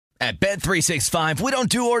At Bet365, we don't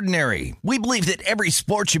do ordinary. We believe that every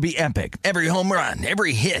sport should be epic. Every home run,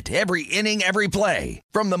 every hit, every inning, every play.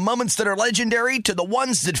 From the moments that are legendary to the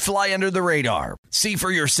ones that fly under the radar. See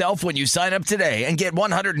for yourself when you sign up today and get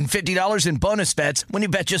 $150 in bonus bets when you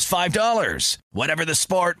bet just $5. Whatever the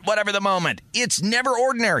sport, whatever the moment, it's never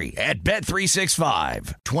ordinary at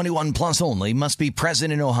Bet365. 21 plus only. Must be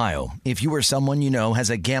present in Ohio. If you or someone you know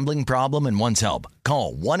has a gambling problem and wants help,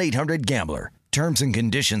 call 1-800-GAMBLER. Terms and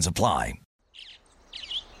conditions apply.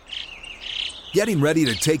 Getting ready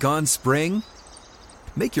to take on spring?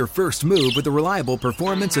 Make your first move with the reliable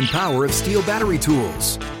performance and power of Steel battery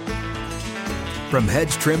tools. From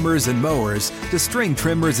hedge trimmers and mowers to string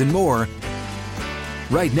trimmers and more,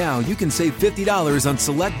 right now you can save $50 on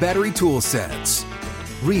select battery tool sets.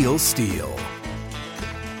 Real Steel.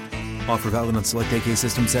 Offer valid on select AK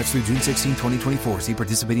system sets through June 16, 2024. See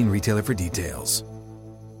participating retailer for details.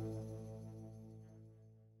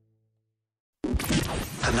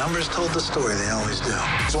 The numbers told the story, they always do.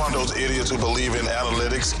 It's one of those idiots who believe in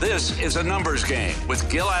analytics. This is a numbers game with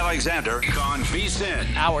Gil Alexander on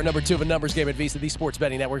VSiN. Hour number 2 of a numbers game at VSiN, the Sports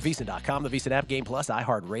Betting Network, VSiN.com, the VSiN app, Game Plus,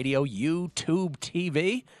 iHeartRadio, YouTube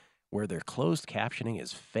TV, where their closed captioning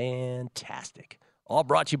is fantastic. All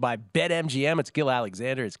brought to you by BetMGM. It's Gil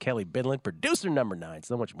Alexander. It's Kelly Bidlin, producer number 9.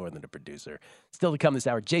 So much more than a producer. Still to come this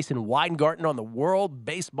hour, Jason Weingarten on the World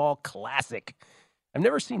Baseball Classic. I've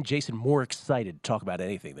never seen Jason more excited to talk about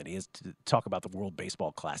anything than he is to talk about the World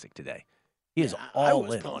Baseball Classic today. He is all in on it.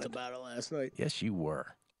 I was pumped about it last night. Yes, you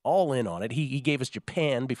were. All in on it. He gave us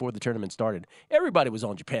Japan before the tournament started. Everybody was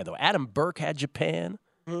on Japan, though. Adam Burke had Japan.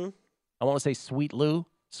 Mm-hmm. I want to say Sweet Lou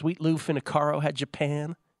Finicaro had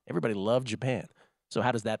Japan. Everybody loved Japan. So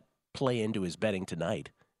how does that play into his betting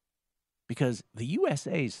tonight? Because the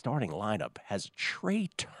USA's starting lineup has Trey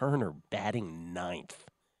Turner batting 9th.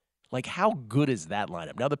 Like, how good is that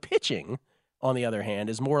lineup? Now, the pitching, on the other hand,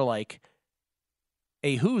 is more like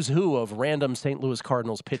a who's who of random St. Louis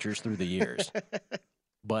Cardinals pitchers through the years.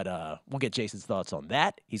 But we'll get Jason's thoughts on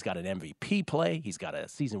that. He's got an MVP play. He's got a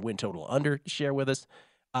season win total under to share with us.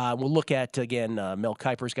 We'll look at, again, Mel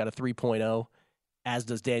Kiper's got a 3.0, as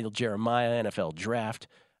does Daniel Jeremiah, NFL draft.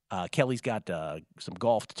 Kelly's got some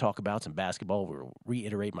golf to talk about, some basketball. We'll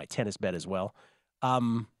reiterate my tennis bet as well.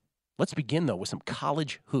 Let's begin, though, with some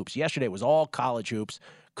college hoops. Yesterday was all college hoops.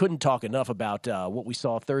 Couldn't talk enough about what we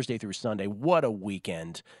saw Thursday through Sunday. What a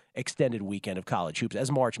weekend, extended weekend of college hoops, as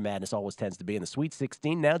March Madness always tends to be. In the Sweet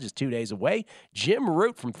 16 now, just 2 days away. Jim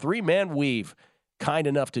Root from Three Man Weave, kind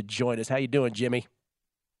enough to join us. How you doing, Jimmy?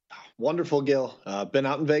 Wonderful, Gil. Been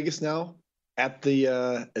out in Vegas now at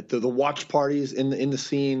the watch parties in the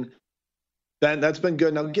scene. That's been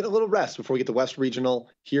good. Now get a little rest before we get to West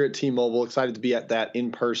Regional here at T-Mobile. Excited to be at that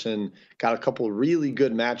in person. Got a couple of really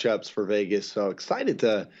good matchups for Vegas. So excited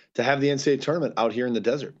to have the NCAA tournament out here in the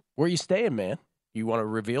desert. Where are you staying, man? You want to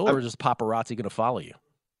reveal, or is just paparazzi going to follow you?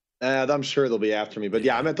 I'm sure they'll be after me. But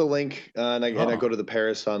yeah, I'm at the link, and I go to the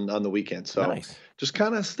Paris on the weekend. So nice. Just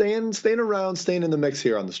kind of staying around, staying in the mix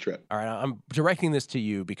here on the Strip. All right, I'm directing this to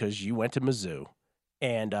you because you went to Mizzou.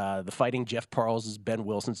 And the Fighting Jeff Parles, Ben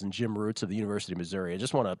Wilsons, and Jim Roots of the University of Missouri. I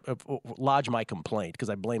just want to lodge my complaint because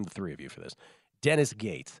I blame the three of you for this. Dennis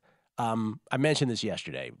Gates. I mentioned this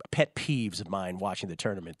yesterday. Pet peeves of mine watching the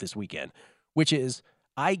tournament this weekend, which is,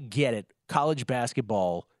 I get it. College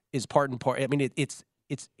basketball is part and part. I mean, it's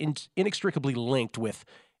inextricably linked with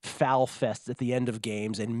foul fests at the end of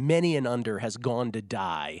games, and many an under has gone to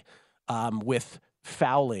die with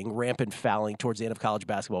rampant fouling towards the end of college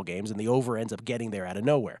basketball games, and the over ends up getting there out of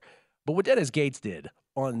nowhere. But what Dennis Gates did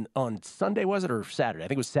on Sunday, was it, or Saturday? I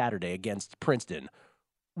think it was Saturday against Princeton,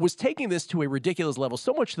 was taking this to a ridiculous level,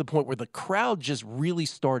 so much to the point where the crowd just really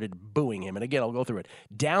started booing him. And again, I'll go through it.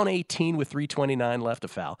 Down 18 with 3:29 left, a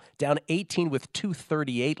foul. Down 18 with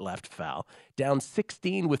 2:38 left, foul. Down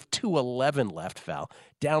 16 with 2:11 left, foul.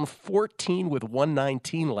 Down 14 with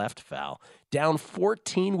 1:19 left, foul. Down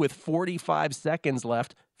 14 with 45 seconds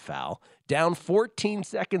left, foul. Down 14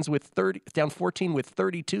 with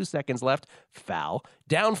 32 seconds left, foul.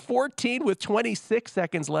 Down 14 with 26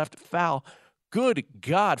 seconds left, foul. Good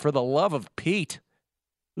God, for the love of Pete.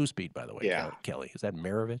 Who's Pete, by the way? Yeah. Kelly. Is that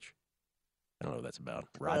Maravich? I don't know what that's about.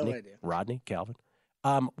 No idea. Rodney? Calvin?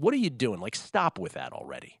 What are you doing? Like, stop with that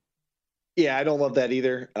already. Yeah, I don't love that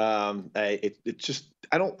either. I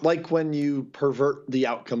don't like when you pervert the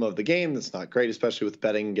outcome of the game. That's not great, especially with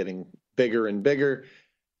betting getting bigger and bigger.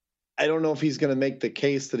 I don't know if he's going to make the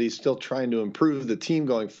case that he's still trying to improve the team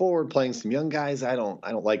going forward, playing some young guys. I don't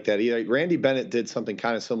like that either. Randy Bennett did something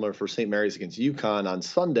kind of similar for St. Mary's against UConn on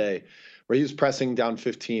Sunday, where he was pressing down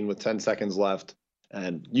 15 with 10 seconds left,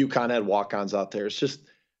 and UConn had walk-ons out there. It's just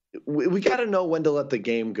we got to know when to let the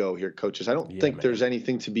game go here, coaches. I don't think man. there's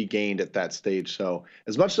anything to be gained at that stage. So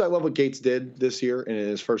as much as I love what Gates did this year in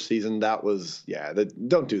his first season,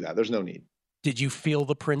 don't do that. There's no need. Did you feel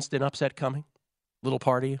the Princeton upset coming? Little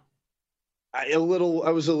part of you? I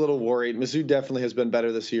was a little worried. Mizzou definitely has been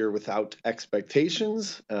better this year without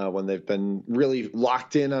expectations. When they've been really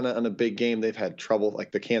locked in on a big game, they've had trouble.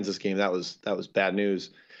 Like the Kansas game, that was bad news.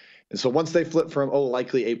 And so once they flip from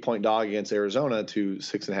likely 8-point dog against Arizona to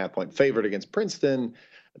 6.5-point favorite against Princeton,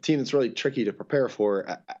 a team that's really tricky to prepare for,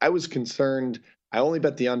 I was concerned. I only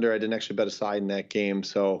bet the under. I didn't actually bet a side in that game,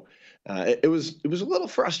 so it was a little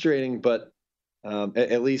frustrating, but.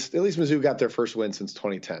 At least Mizzou got their first win since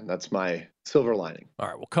 2010. That's my silver lining. All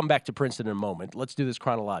right, we'll come back to Princeton in a moment. Let's do this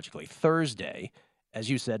chronologically. Thursday, as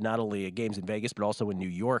you said, not only games in Vegas, but also in New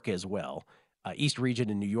York as well. East region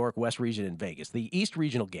in New York, West region in Vegas. The East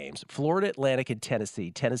regional games, Florida Atlantic and Tennessee.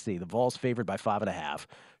 Tennessee, the Vols favored by 5.5.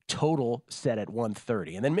 Total set at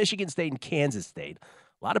 130. And then Michigan State and Kansas State.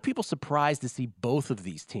 A lot of people surprised to see both of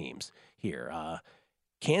these teams here.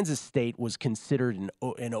 Kansas State was considered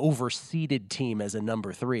an overseeded team as a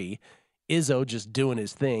number 3. Izzo just doing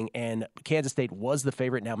his thing, and Kansas State was the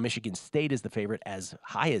favorite. Now Michigan State is the favorite, as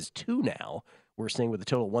high as 2 now. We're seeing with a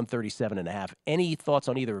total of 137.5. Any thoughts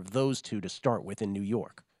on either of those two to start with in New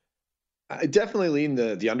York? I definitely lean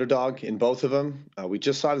the underdog in both of them. We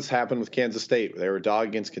just saw this happen with Kansas State. They were a dog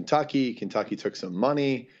against Kentucky. Kentucky took some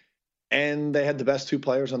money. And they had the best 2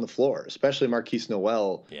 players on the floor, especially Marquise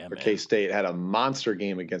Noel for K-State. Had a monster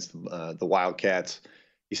game against the Wildcats.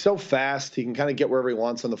 He's so fast. He can kind of get wherever he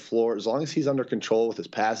wants on the floor. As long as he's under control with his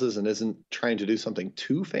passes and isn't trying to do something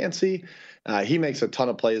too fancy, he makes a ton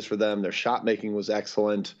of plays for them. Their shot making was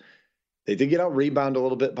excellent. They did get out rebound a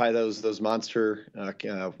little bit by those monster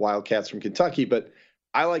Wildcats from Kentucky, but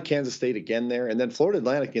I like Kansas State again there. And then Florida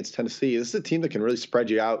Atlantic against Tennessee. This is a team that can really spread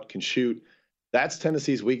you out, can shoot. That's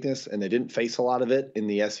Tennessee's weakness, and they didn't face a lot of it in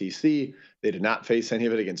the SEC. They did not face any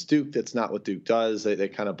of it against Duke. That's not what Duke does. They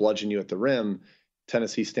kind of bludgeon you at the rim.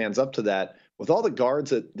 Tennessee stands up to that. With all the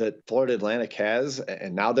guards that Florida Atlantic has,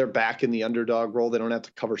 and now they're back in the underdog role, they don't have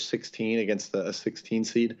to cover 16 against a 16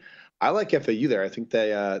 seed. I like FAU there. I think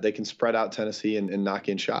they can spread out Tennessee and knock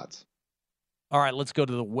in shots. All right, let's go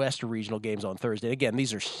to the West regional games on Thursday. Again,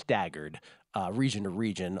 these are staggered region to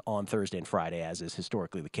region on Thursday and Friday, as is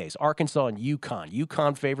historically the case. Arkansas and UConn.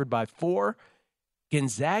 UConn favored by 4.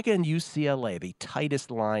 Gonzaga and UCLA, the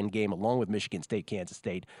tightest line game, along with Michigan State, Kansas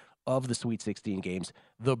State, of the Sweet 16 games.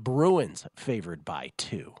 The Bruins favored by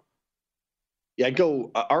 2. Yeah, I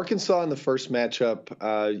go Arkansas in the first matchup.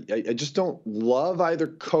 I just don't love either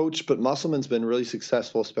coach, but Musselman's been really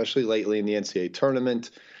successful, especially lately in the NCAA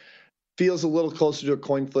tournament. Feels a little closer to a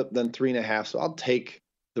coin flip than 3.5, so I'll take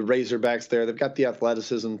the Razorbacks there. They've got the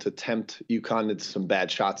athleticism to tempt UConn into some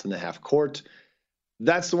bad shots in the half court.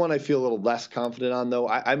 That's the one I feel a little less confident on, though.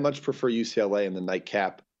 I much prefer UCLA in the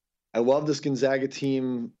nightcap. I love this Gonzaga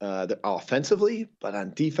team offensively, but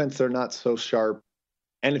on defense, they're not so sharp.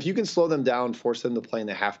 And if you can slow them down, force them to play in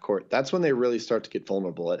the half court, that's when they really start to get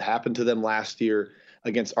vulnerable. It happened to them last year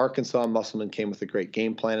against Arkansas. Musselman came with a great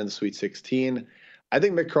game plan in the Sweet 16. I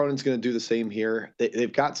think Mick Cronin's going to do the same here.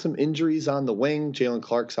 They've got some injuries on the wing. Jalen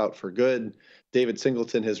Clark's out for good. David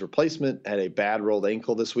Singleton, his replacement, had a bad rolled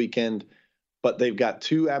ankle this weekend. But they've got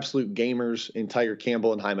 2 absolute gamers in Tiger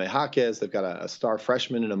Campbell and Jaime Jaquez. They've got a star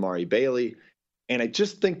freshman in Amari Bailey. And I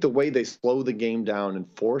just think the way they slow the game down and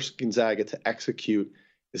force Gonzaga to execute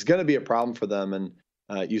is going to be a problem for them. And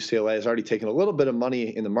UCLA has already taken a little bit of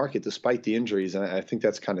money in the market despite the injuries. And I think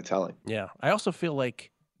that's kind of telling. Yeah. I also feel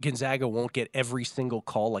like Gonzaga won't get every single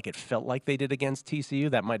call like it felt like they did against TCU.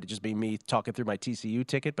 That might just be me talking through my TCU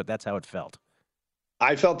ticket, but that's how it felt.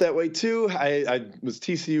 I felt that way too. I was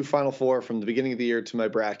TCU Final Four from the beginning of the year to my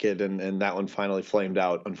bracket, and that one finally flamed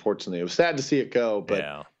out, unfortunately. It was sad to see it go,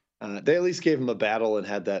 but they at least gave him a battle and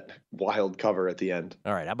had that wild cover at the end.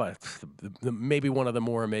 All right, how about maybe one of the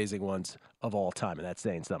more amazing ones of all time, and that's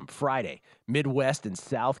saying something. Friday, Midwest and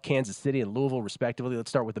South, Kansas City and Louisville, respectively. Let's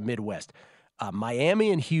start with the Midwest.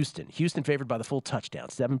 Miami and Houston. Houston favored by the full touchdown,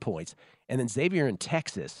 7 points. And then Xavier in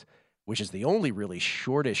Texas, which is the only really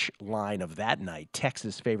shortish line of that night.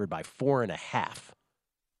 Texas favored by 4.5.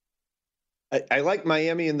 I like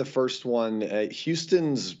Miami in the first one.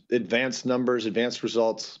 Houston's advanced numbers, advanced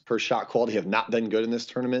results per shot quality have not been good in this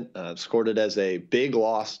tournament. Scored it as a big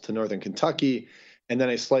loss to Northern Kentucky and then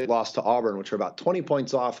a slight loss to Auburn, which are about 20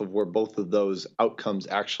 points off of where both of those outcomes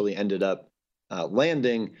actually ended up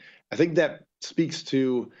landing. I think that speaks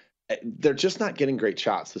to they're just not getting great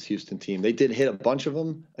shots, this Houston team. They did hit a bunch of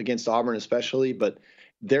them against Auburn especially, but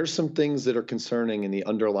there's some things that are concerning in the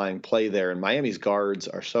underlying play there. And Miami's guards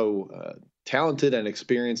are so talented and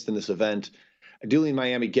experienced in this event. I do lean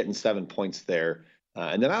Miami getting 7 points there.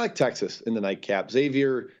 And then I like Texas in the nightcap.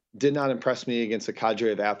 Xavier did not impress me against a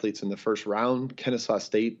cadre of athletes in the first round. Kennesaw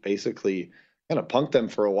State basically kind of punked them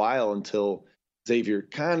for a while until Xavier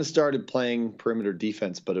kind of started playing perimeter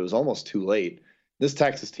defense, but it was almost too late. This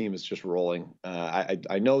Texas team is just rolling.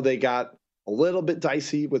 I know they got a little bit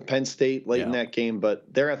dicey with Penn State late in that game,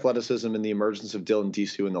 but their athleticism and the emergence of Dylan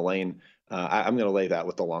Disu in the lane, I'm going to lay that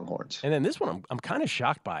with the Longhorns. And then this one I'm kind of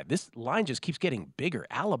shocked by. This line just keeps getting bigger.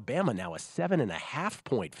 Alabama now a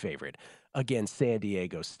 7.5-point favorite against San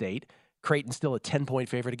Diego State. Creighton still a 10-point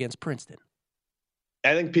favorite against Princeton.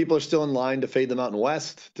 I think people are still in line to fade the Mountain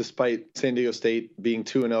West, despite San Diego State being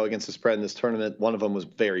 2-0 against the spread in this tournament. One of them was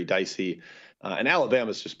very dicey. And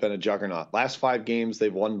Alabama's just been a juggernaut. Last 5 games,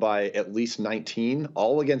 they've won by at least 19,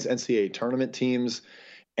 all against NCAA tournament teams.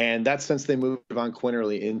 And that's since they moved Von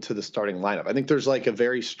Quinterly into the starting lineup. I think there's like a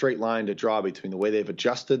very straight line to draw between the way they've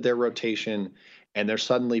adjusted their rotation and they're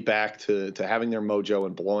suddenly back to having their mojo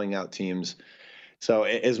and blowing out teams. So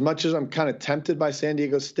as much as I'm kind of tempted by San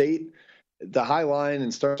Diego State, the high line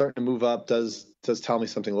and starting to move up does tell me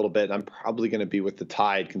something a little bit. I'm probably going to be with the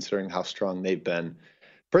Tide considering how strong they've been.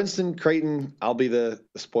 Princeton, Creighton, I'll be the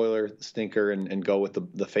spoiler, the stinker, and go with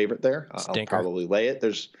the favorite there. I'll probably lay it.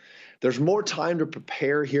 There's more time to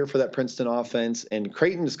prepare here for that Princeton offense, and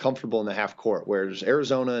Creighton is comfortable in the half court, whereas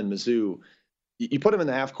Arizona and Mizzou, you put them in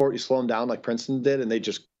the half court, you slow them down like Princeton did, and they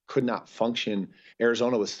just could not function.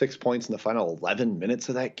 Arizona was 6 points in the final 11 minutes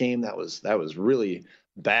of that game. That was really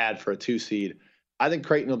bad for a 2 seed. I think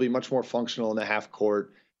Creighton will be much more functional in the half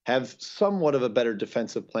court, have somewhat of a better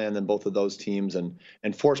defensive plan than both of those teams, and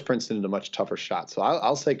force Princeton into much tougher shots. So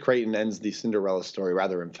I'll say Creighton ends the Cinderella story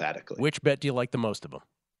rather emphatically. Which bet do you like the most of them?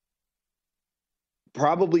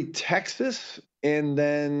 Probably Texas, and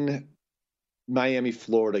then Miami,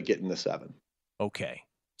 Florida getting the 7. Okay.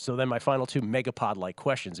 So then my final 2 Megapod-like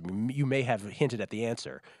questions. I mean, you may have hinted at the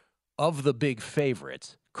answer. Of the big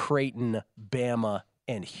favorites, Creighton, Bama,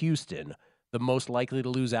 and Houston, the most likely to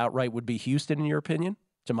lose outright would be Houston, in your opinion,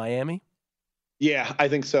 to Miami? Yeah, I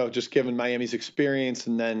think so. Just given Miami's experience,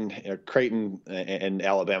 and then Creighton and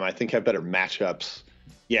Alabama, I think have better matchups.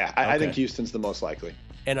 Yeah, I think Houston's the most likely.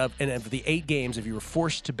 And of the 8 games, if you were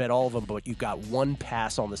forced to bet all of them, but you got one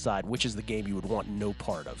pass on the side, which is the game you would want no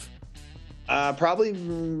part of?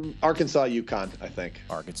 Probably Arkansas, UConn, I think.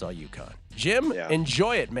 Arkansas, UConn. Jim,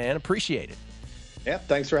 enjoy it, man. Appreciate it. Yeah,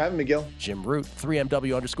 thanks for having me, Gil. Jim Root,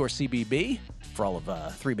 3MW_CBB for all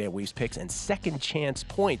of 3 Man Weave's picks, and second chance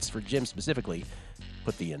points for Jim specifically.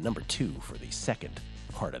 Put the number 2 for the second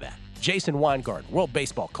part of that. Jason Weingarten, World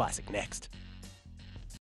Baseball Classic next.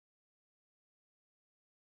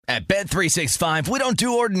 At Bet365, we don't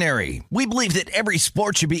do ordinary. We believe that every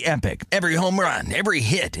sport should be epic. Every home run, every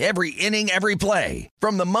hit, every inning, every play.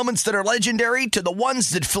 From the moments that are legendary to the ones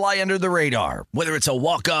that fly under the radar. Whether it's a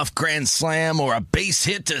walk-off grand slam or a base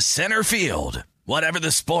hit to center field. Whatever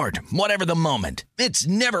the sport, whatever the moment. It's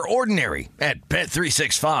never ordinary at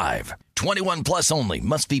Bet365. 21 plus only.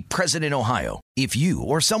 Must be present in Ohio. If you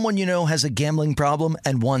or someone you know has a gambling problem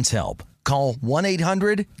and wants help, call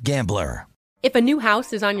 1-800-GAMBLER. If a new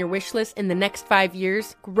house is on your wish list in the next 5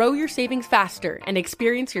 years, grow your savings faster and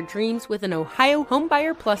experience your dreams with an Ohio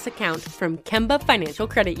Homebuyer Plus account from Kemba Financial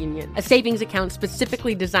Credit Union. A savings account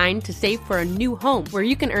specifically designed to save for a new home, where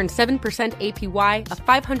you can earn 7% APY,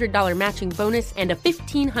 a $500 matching bonus, and a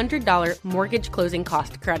 $1,500 mortgage closing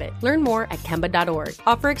cost credit. Learn more at Kemba.org.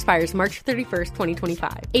 Offer expires March 31st,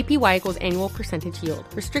 2025. APY equals annual percentage yield.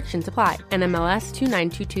 Restrictions apply. NMLS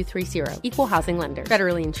 292230. Equal housing lender.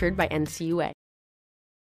 Federally insured by NCUA.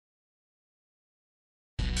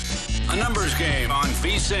 A numbers game on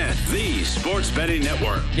VSiN, the sports betting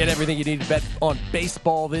network. Get everything you need to bet on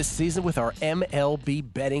baseball this season with our MLB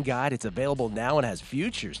betting guide. It's available now and has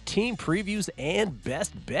futures, team previews, and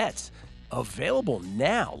best bets. Available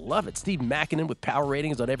now. Love it. Steve Makinen with power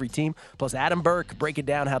ratings on every team, plus Adam Burke breaking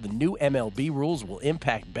down how the new MLB rules will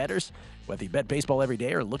impact bettors. Whether you bet baseball every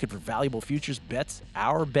day or looking for valuable futures bets,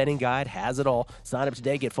 our betting guide has it all. Sign up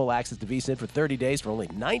today. Get full access to VSiN for 30 days for only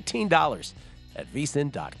 $19 at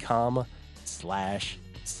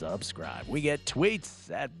vsin.com/subscribe. We get tweets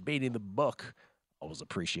at Beating the Book. Always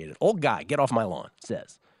appreciated. Old guy, get off my lawn,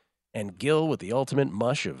 says. And Gil with the ultimate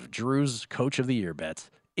mush of Drew's Coach of the Year bets.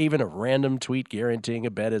 Even a random tweet guaranteeing a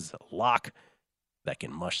bet is a lock that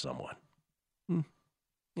can mush someone.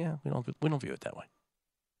 Yeah, we don't view it that way.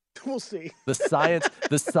 We'll see.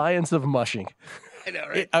 The science of mushing. I know,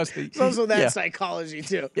 right? It's also that psychology,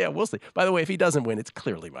 too. Yeah, we'll see. By the way, if he doesn't win, it's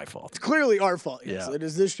clearly my fault. It's clearly our fault. Yes. Yeah. It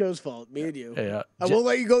is this show's fault, me and you. Yeah. I won't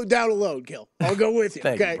let you go down alone, Gil. I'll go with you.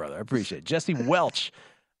 Thank okay? you, brother. I appreciate it. Jesse Welch.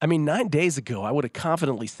 I mean, 9 days ago, I would have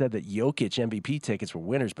confidently said that Jokic MVP tickets were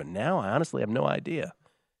winners, but now I honestly have no idea.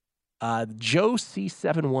 Joe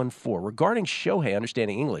C714. Regarding Shohei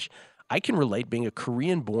understanding English, I can relate being a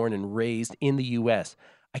Korean-born and raised in the U.S.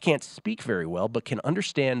 I can't speak very well, but can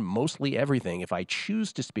understand mostly everything. If I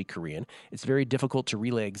choose to speak Korean, it's very difficult to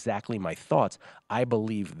relay exactly my thoughts. I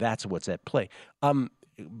believe that's what's at play.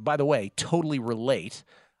 By the way, totally relate.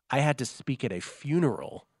 I had to speak at a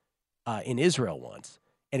funeral in Israel once.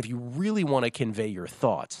 And if you really want to convey your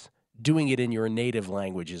thoughts, doing it in your native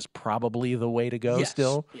language is probably the way to go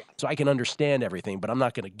still. Yeah. So I can understand everything, but I'm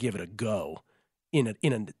not going to give it a go in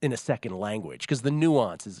a second language because the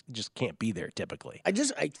nuances just can't be there typically. I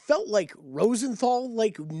felt like Rosenthal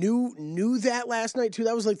knew that last night too.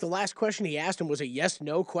 That was like the last question he asked him was a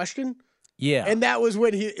yes/no question. Yeah. And that was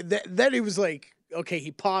when then he was like, okay,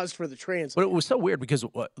 he paused for the translate. But it was so weird because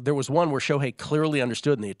there was one where Shohei clearly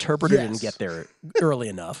understood and the interpreter didn't get there early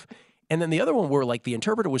enough. And then the other one where like the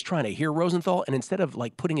interpreter was trying to hear Rosenthal and instead of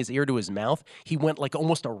like putting his ear to his mouth, he went like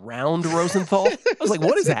almost around Rosenthal. I was like,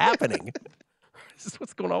 what is happening? This is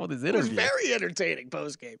what's going on with his interview. It was very entertaining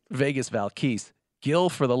postgame. Vegas Valquise. Gil,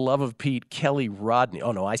 for the love of Pete, Kelly Rodney.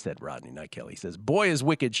 Oh, no, I said Rodney, not Kelly. He says, boy is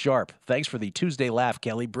wicked sharp. Thanks for the Tuesday laugh,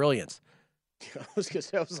 Kelly. Brilliance. I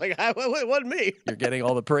was like, it wasn't me. You're getting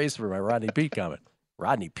all the praise for my Rodney Pete comment.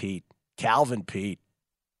 Rodney Pete. Calvin Pete.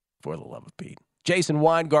 For the love of Pete. Jason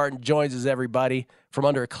Weingarten joins us, everybody, from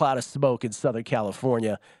under a cloud of smoke in Southern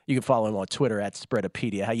California. You can follow him on Twitter at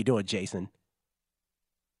Spreadopedia. How you doing, Jason?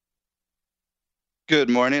 Good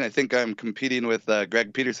morning. I think I'm competing with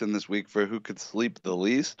Greg Peterson this week for who could sleep the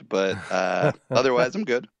least, but otherwise I'm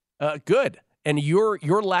good. Good. And your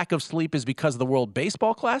lack of sleep is because of the World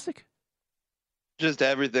Baseball Classic? Just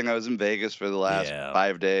everything. I was in Vegas for the last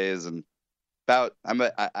 5 days, and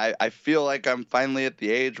I feel like I'm finally at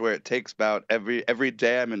the age where it takes about every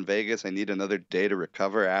day I'm in Vegas, I need another day to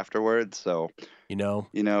recover afterwards. So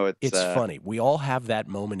it's funny. We all have that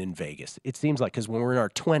moment in Vegas. It seems like because when we're in our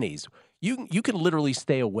 20s, you can literally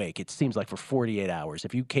stay awake. It seems like for 48 hours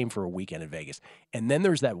if you came for a weekend in Vegas, and then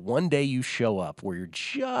there's that one day you show up where you're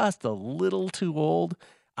just a little too old.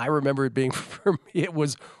 I remember it being, for me, it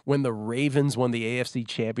was when the Ravens won the AFC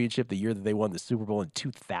Championship, the year that they won the Super Bowl in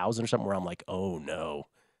 2000 or something, where I'm like, oh, no,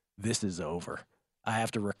 this is over. I have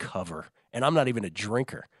to recover. And I'm not even a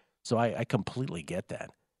drinker, so I completely get that.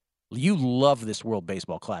 You love this World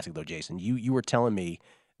Baseball Classic, though, Jason. You were telling me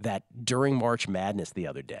that during March Madness the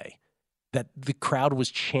other day, that the crowd was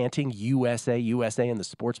chanting USA, USA in the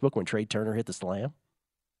sportsbook when Trey Turner hit the slam?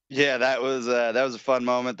 Yeah, that was a fun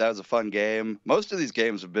moment. That was a fun game. Most of these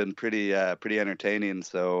games have been pretty entertaining.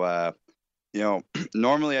 So,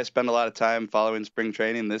 normally I spend a lot of time following spring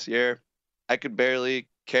training. This year, I could barely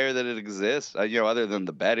care that it exists, other than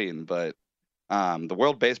the betting. But the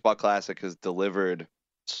World Baseball Classic has delivered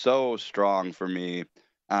so strong for me.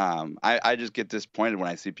 I just get disappointed when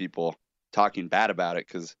I see people talking bad about it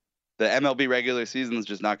because the MLB regular season is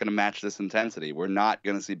just not going to match this intensity. We're not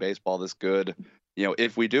going to see baseball this good.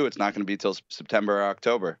 If we do, it's not going to be till September or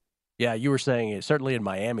October. Yeah, you were saying it, certainly in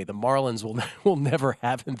Miami, the Marlins will never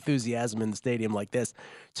have enthusiasm in the stadium like this.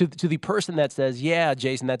 To the person that says, yeah,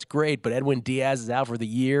 Jason, that's great, but Edwin Diaz is out for the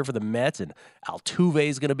year for the Mets and Altuve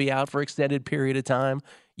is going to be out for an extended period of time,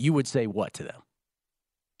 you would say what to them?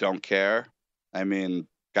 Don't care. I mean,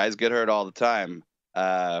 guys get hurt all the time.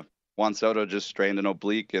 Juan Soto just strained an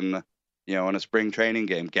oblique in a spring training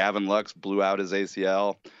game. Gavin Lux blew out his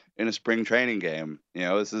ACL in a spring training game.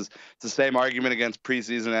 It's the same argument against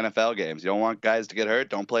preseason NFL games. You don't want guys to get hurt,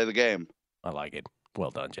 don't play the game. I like it.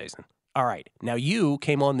 Well done, Jason. All right. Now, you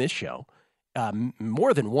came on this show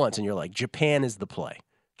more than once, and you're like, Japan is the play.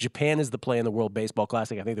 Japan is the play in the World Baseball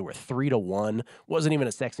Classic. I think they were 3-1. Wasn't even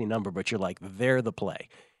a sexy number, but you're like, they're the play.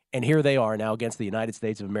 And here they are now against the United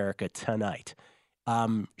States of America tonight.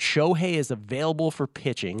 Shohei is available for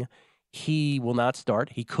pitching. He will not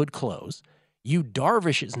start. He could close.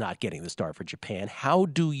 Darvish is not getting the start for Japan. How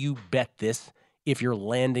do you bet this if you're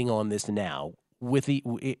landing on this now,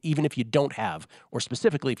 even if you don't have, or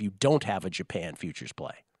specifically if you don't have a Japan futures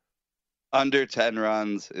play? Under 10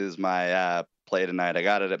 runs is my play tonight. I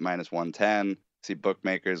got it at -110. See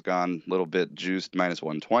bookmakers gone a little bit juiced,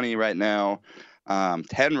 -120 right now.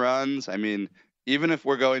 10 runs, I mean, even if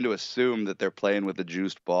we're going to assume that they're playing with a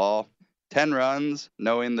juiced ball, 10 runs,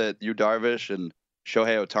 knowing that Darvish and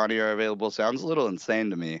Shohei Ohtani are available sounds a little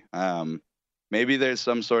insane to me. maybe there's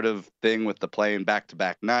some sort of thing with the playing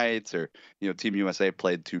back-to-back nights, or Team USA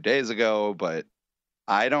played 2 days ago, but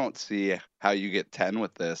I don't see how you get 10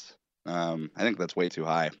 with this. I think that's way too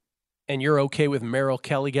high. And you're okay with Merrill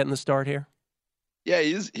Kelly getting the start here? Yeah,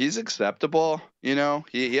 he's acceptable. He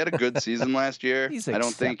had a good season last year. I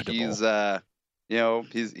don't think he's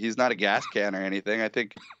he's not a gas can or anything. I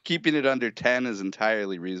think keeping it under 10 is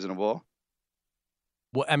entirely reasonable.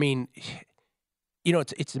 Well, I mean,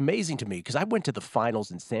 it's amazing to me because I went to the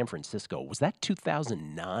finals in San Francisco. Was that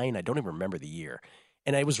 2009? I don't even remember the year.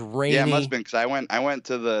 And it was rainy. Yeah, it must have been because I went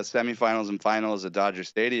to the semifinals and finals at Dodger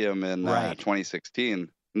Stadium in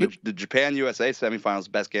 2016. The Japan-USA semifinals,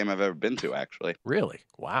 best game I've ever been to, actually. Really?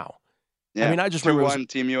 Wow. Yeah, I mean, I just remember 2-1,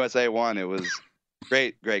 Team USA won. It was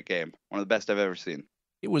great game. One of the best I've ever seen.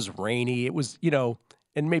 It was rainy. It was,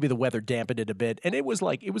 and maybe the weather dampened it a bit. And it was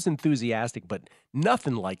enthusiastic, but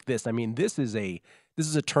nothing like this. I mean, this is a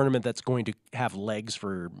tournament that's going to have legs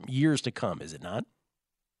for years to come, is it not?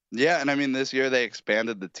 Yeah, and I mean, this year they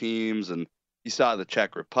expanded the teams, and you saw the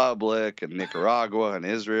Czech Republic and Nicaragua and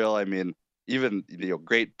Israel. I mean, even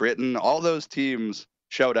Great Britain, all those teams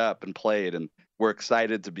showed up and played and were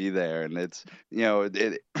excited to be there. And it's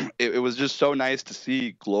it was just so nice to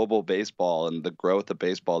see global baseball and the growth of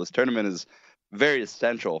baseball. This tournament is very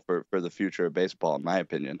essential for the future of baseball, in my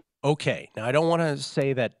opinion. Okay, now I don't want to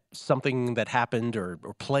say that something that happened or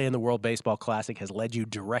play in the World Baseball Classic has led you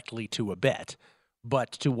directly to a bet,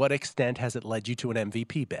 but to what extent has it led you to an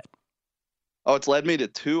MVP bet? Oh, it's led me to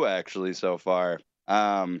 2 actually so far.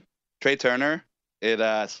 Trey Turner, it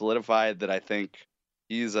solidified that I think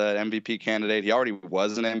he's an MVP candidate. He already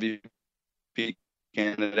was an MVP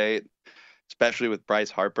candidate, especially with Bryce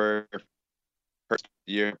Harper first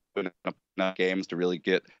year putting up enough games to really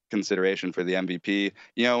get consideration for the MVP.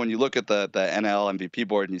 When you look at the NL MVP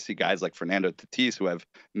board and you see guys like Fernando Tatis who have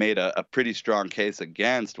made a pretty strong case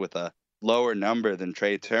against with a lower number than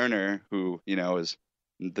Trey Turner, who is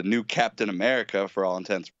the new Captain America for all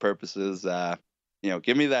intents and purposes.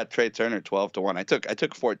 Give me that Trey Turner 12-1. I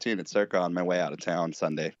took 14 at Circa on my way out of town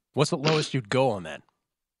Sunday. What's the lowest you'd go on that?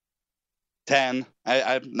 10.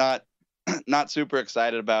 I'm not super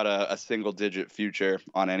excited about a single digit future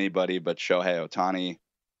on anybody but Shohei Ohtani.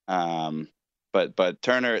 But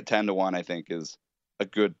Turner at 10-1 I think is a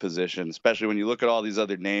good position, especially when you look at all these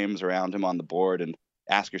other names around him on the board and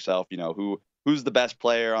ask yourself, who's the best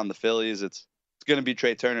player on the Phillies? It's going to be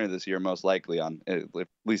Trey Turner this year, most likely, at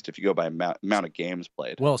least if you go by amount of games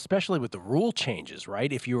played. Well, especially with the rule changes,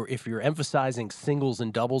 right? If you're emphasizing singles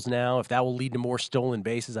and doubles now, if that will lead to more stolen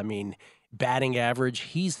bases, I mean, batting average,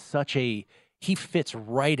 he fits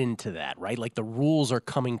right into that, right? Like the rules are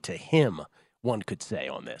coming to him, one could say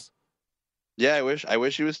on this. Yeah, I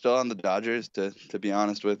wish he was still on the Dodgers, to be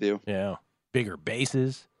honest with you. Yeah, bigger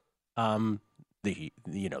bases, the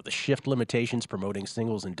shift limitations promoting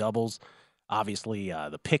singles and doubles. Obviously,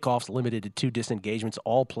 the pickoffs limited to 2 disengagements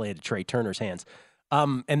all play into Trey Turner's hands.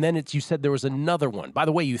 And then you said there was another one. By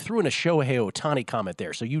the way, you threw in a Shohei Ohtani comment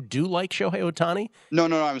there. So you do like Shohei Ohtani? No.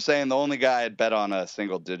 I'm saying the only guy I'd bet on a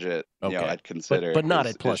single digit, I'd consider. But not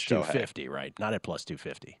at plus 250, right? Not at plus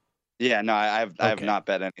 250. Yeah, no, I have not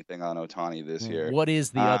bet anything on Ohtani this year. What is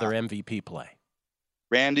the other MVP play?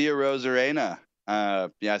 Randy Arozarena. I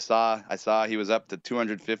saw he was up to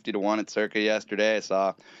 250-1 at Circa yesterday. I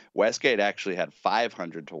saw Westgate actually had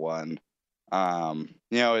 500-1.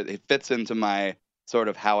 It fits into my sort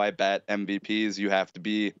of how I bet MVPs. You have to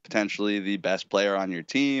be potentially the best player on your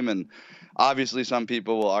team, and obviously some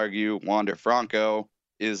people will argue Wander Franco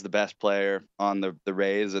is the best player on the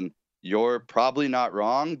Rays, and you're probably not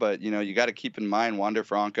wrong. But you got to keep in mind Wander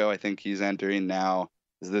Franco. I think he's entering now.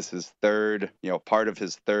 Is this his third? Part of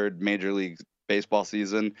his third Major League Baseball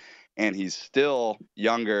season, and he's still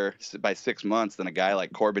younger by 6 months than a guy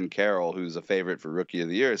like Corbin Carroll, who's a favorite for Rookie of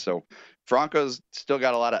the Year. So Franco's still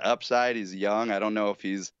got a lot of upside. He's young. I don't know if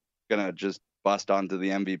he's gonna just bust onto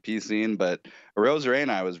the MVP scene, but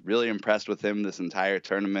Arozarena, I was really impressed with him this entire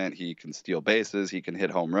tournament. He can steal bases, he can hit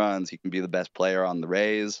home runs, he can be the best player on the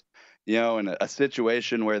Rays. In a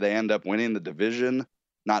situation where they end up winning the division,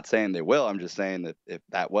 not saying they will, I'm just saying that if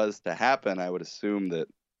that was to happen, I would assume that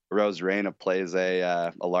Arozarena plays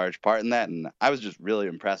a large part in that, and I was just really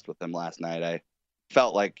impressed with him last night. I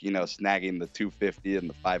felt like snagging the 250 and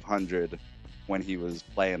the 500 when he was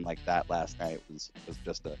playing like that last night was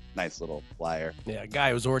just a nice little flyer. Yeah, a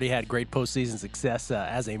guy who's already had great postseason success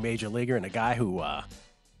as a major leaguer, and a guy who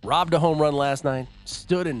robbed a home run last night,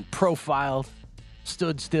 stood and profiled,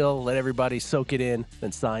 stood still, let everybody soak it in,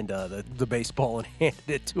 then signed the baseball and handed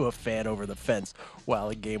it to a fan over the fence while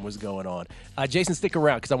the game was going on. Jason, stick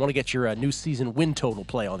around because I want to get your new season win total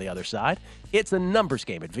play on the other side. It's a numbers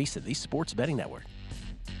game at VSiN, the Sports Betting Network.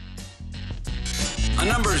 A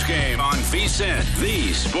numbers game on VSiN,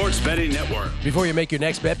 the Sports Betting Network. Before you make your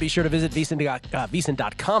next bet, be sure to visit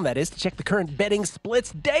VSiN.com, that is, to check the current betting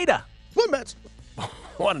splits data. What bets?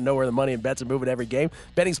 Want to know where the money and bets are moving every game?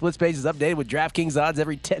 Betting Splits page is updated with DraftKings odds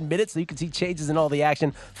every 10 minutes so you can see changes in all the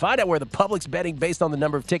action. Find out where the public's betting based on the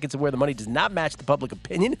number of tickets and where the money does not match the public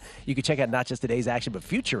opinion. You can check out not just today's action, but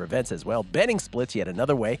future events as well. Betting Splits, yet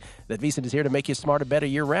another way that VSiN is here to make you smarter, better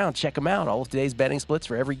year-round. Check them out. All of today's betting splits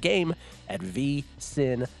for every game at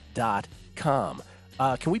VSiN.com.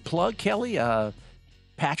 Can we plug, Kelly,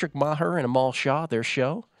 Patrick Maher and Amal Shaw, their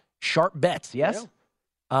show? Sharp Bets, yes?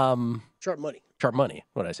 Yeah. Sharp Money. Sharp Money.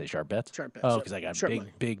 What did I say? Sharp Bets? Sharp Bets. Oh, because I got Sharp Money.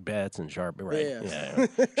 big bets and sharp. Right. Yeah.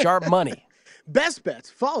 Sharp Money. Best Bets,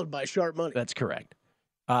 followed by Sharp Money. That's correct.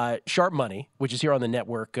 Sharp Money, which is here on the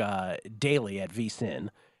network daily at VSiN,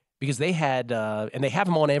 because they had, and they have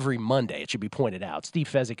them on every Monday, it should be pointed out. Steve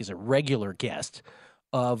Fezzik is a regular guest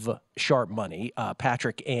of Sharp Money.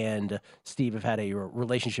 Patrick and Steve have had a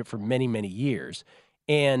relationship for many, many years.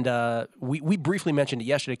 And we briefly mentioned it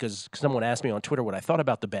yesterday because someone asked me on Twitter what I thought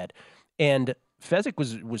about the bet. And Fezzik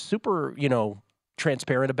was super,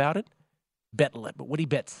 transparent about it. But what he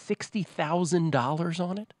bet $60,000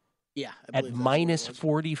 on it? Yeah, at minus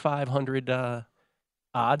 4,500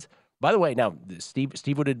 odds. By the way, now Steve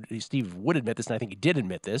would admit this, and I think he did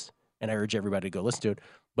admit this, and I urge everybody to go listen to it.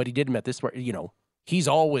 But he did admit this, where he's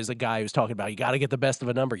always a guy who's talking about you got to get the best of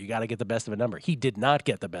a number. You got to get the best of a number. He did not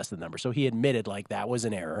get the best of the number, so he admitted that was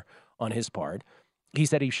an error on his part. He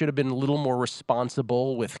said he should have been a little more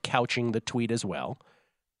responsible with couching the tweet as well,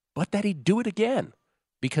 but that he'd do it again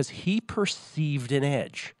because he perceived an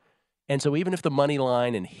edge. And so even if the money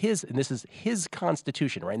line and this is his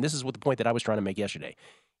constitution, right? And this is what the point that I was trying to make yesterday.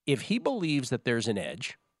 If he believes that there's an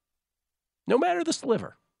edge, no matter the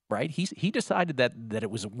sliver, right? He decided that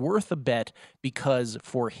it was worth a bet because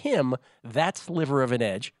for him, that sliver of an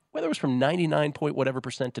edge, whether it was from 99 point whatever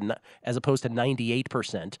percent as opposed to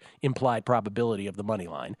 98% implied probability of the money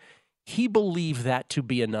line, he believed that to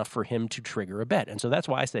be enough for him to trigger a bet. And so that's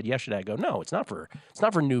why I said yesterday, I go, no, it's not for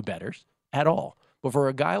new bettors at all. But for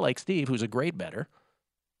a guy like Steve, who's a great bettor,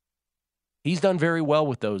 he's done very well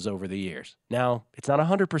with those over the years. Now, it's not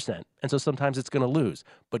 100%, and so sometimes it's going to lose.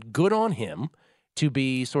 But good on him to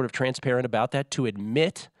be sort of transparent about that, to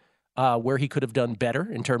admit where he could have done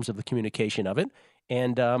better in terms of the communication of it.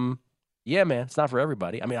 And, yeah, man, it's not for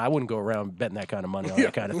everybody. I mean, I wouldn't go around betting that kind of money on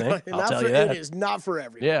that kind of thing. I'll tell you that. It is not for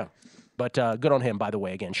everybody. Yeah. But good on him, by the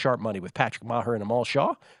way. Again, Sharp Money with Patrick Maher and Amal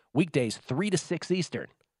Shaw. Weekdays 3 to 6 Eastern,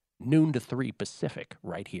 noon to 3 Pacific,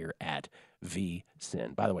 right here at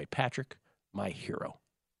VSiN. By the way, Patrick, my hero.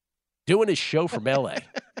 Doing his show from L.A.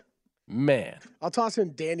 Man. I'll toss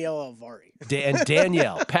in Danielle Alvari. And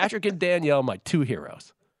Danielle. Patrick and Danielle, my two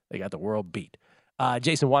heroes. They got the world beat.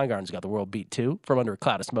 Jason Weingarten's got the world beat, too, from under a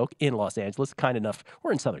cloud of smoke in Los Angeles. Kind enough,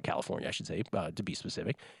 or in Southern California, I should say, to be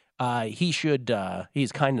specific.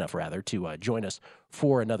 He's kind enough, rather, to join us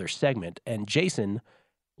for another segment. And, Jason,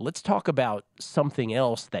 let's talk about something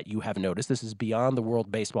else that you have noticed. This is beyond the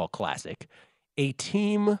World Baseball Classic. A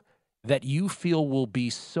team that you feel will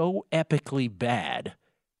be so epically bad,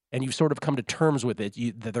 and you've sort of come to terms with it,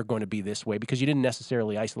 that they're going to be this way because you didn't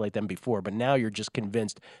necessarily isolate them before, but now you're just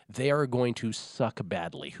convinced they are going to suck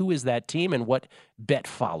badly. Who is that team, and what bet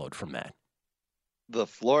followed from that? The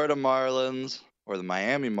Florida Marlins, or the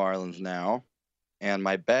Miami Marlins now, and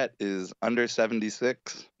my bet is under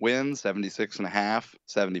 76 wins, 76.5,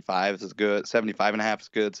 75 is good, 75.5 is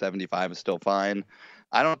good, 75 is still fine.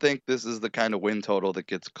 I don't think this is the kind of win total that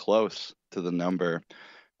gets close to the number.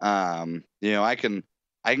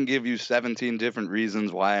 I can give you 17 different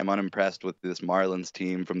reasons why I'm unimpressed with this Marlins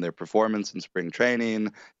team, from their performance in spring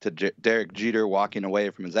training to Derek Jeter walking away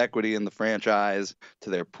from his equity in the franchise to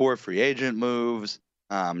their poor free agent moves.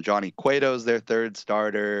 Johnny Cueto's their third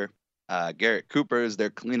starter. Garrett Cooper is their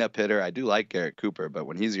cleanup hitter. I do like Garrett Cooper, but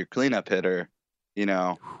when he's your cleanup hitter, you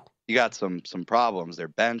got some problems. Their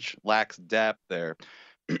bench lacks depth. Their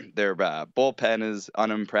bullpen is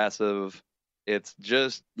unimpressive. It's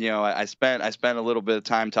just, I spent a little bit of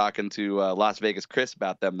time talking to Las Vegas Chris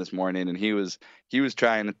about them this morning, and he was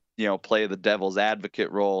trying to, play the devil's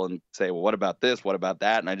advocate role and say, well, what about this? What about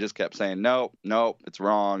that? And I just kept saying, nope, it's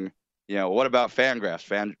wrong. What about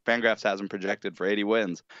Fangraphs? Fangraphs hasn't projected for 80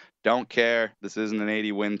 wins. Don't care. This isn't an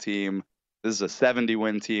 80-win team. This is a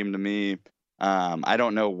 70-win team to me. I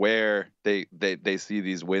don't know where they see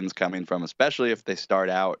these wins coming from, especially if they start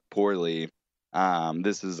out poorly.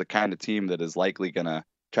 This is the kind of team that is likely going to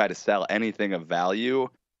try to sell anything of value.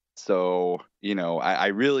 So, I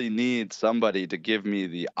really need somebody to give me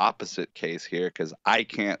the opposite case here, because I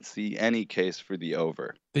can't see any case for the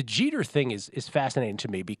over. The Jeter thing is fascinating to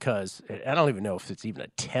me because I don't even know if it's even a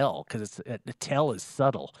tell, because a tell is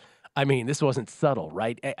subtle. I mean, this wasn't subtle,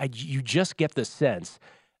 right? You just get the sense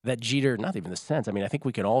that Jeter, not even the sense, I mean, I think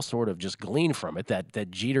we can all sort of just glean from it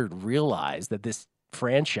that Jeter realized that this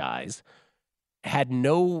franchise had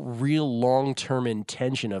no real long-term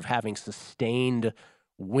intention of having sustained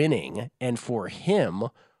winning. And for him,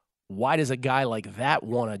 why does a guy like that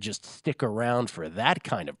want to just stick around for that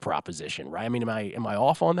kind of proposition, right? I mean, am I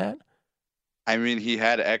off on that? I mean, he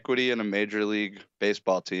had equity in a Major League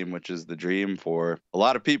Baseball team, which is the dream for a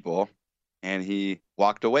lot of people. And he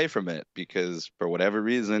walked away from it because for whatever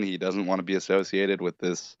reason, he doesn't want to be associated with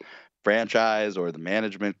this franchise or the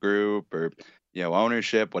management group or,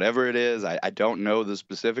 ownership, whatever it is. I don't know the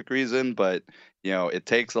specific reason, but, it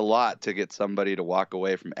takes a lot to get somebody to walk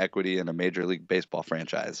away from equity in a Major League Baseball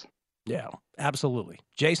franchise. Yeah, absolutely.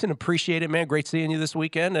 Jason, appreciate it, man. Great seeing you this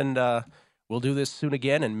weekend. And we'll do this soon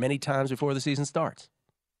again and many times before the season starts.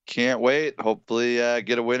 Can't wait. Hopefully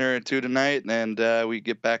get a winner or two tonight, and we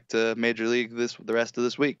get back to Major League the rest of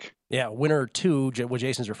this week. Yeah, winner or two, what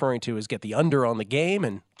Jason's referring to is get the under on the game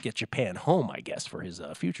and get Japan home, I guess, for his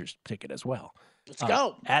futures ticket as well. Let's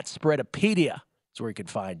go. At Spreadopedia is where you can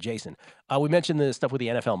find Jason. We mentioned the stuff with the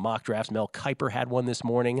NFL mock drafts. Mel Kiper had one this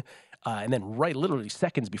morning. And then literally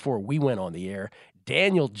seconds before we went on the air,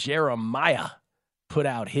 Daniel Jeremiah put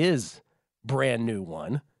out his brand new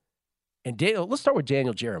one. And let's start with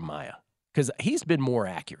Daniel Jeremiah, because he's been more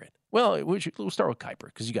accurate. Well, we'll start with Kiper,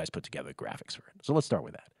 because you guys put together the graphics for it. So let's start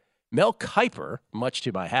with that. Mel Kiper, much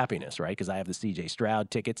to my happiness, right, because I have the C.J.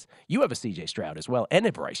 Stroud tickets. You have a C.J. Stroud as well, and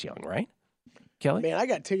a Bryce Young, right, Kelly? Man, I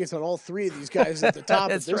got tickets on all three of these guys at the top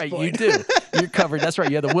That's at this right, point. you do. You're covered. That's right.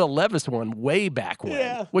 You had the Will Levis one way back when.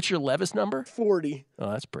 Yeah. What's your Levis number? 40.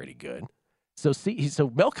 Oh, that's pretty good. So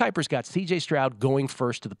Mel Kiper's got C.J. Stroud going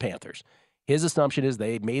first to the Panthers. His assumption is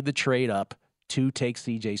they made the trade up to take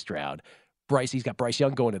C.J. Stroud. He's got Bryce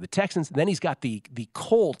Young going to the Texans. Then he's got the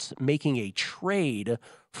Colts making a trade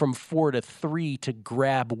from 4 to 3 to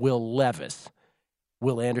grab Will Levis.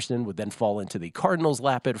 Will Anderson would then fall into the Cardinals'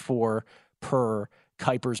 lap at 4 per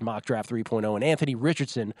Kiper's mock draft 3.0. And Anthony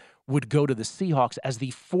Richardson would go to the Seahawks as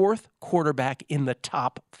the 4th quarterback in the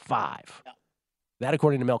top 5. That,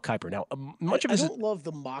 according to Mel Kiper. Now, much of I this don't love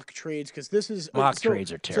the mock trades because this is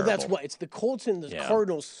trades are terrible. So that's what it's the Colts and the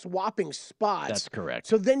Cardinals swapping spots. That's correct.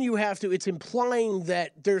 So then you have to. It's implying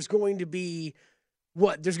that there's going to be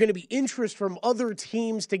There's going to be interest from other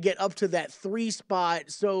teams to get up to that 3 spot.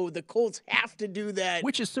 So the Colts have to do that,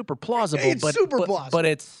 which is super plausible. It's super plausible. But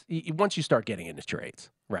it's once you start getting into trades,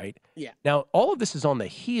 right? Yeah. Now, all of this is on the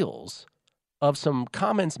heels of some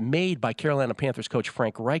comments made by Carolina Panthers coach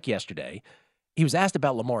Frank Reich yesterday. He was asked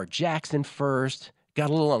about Lamar Jackson first, got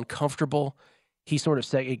a little uncomfortable. He sort of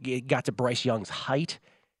said it got to Bryce Young's height.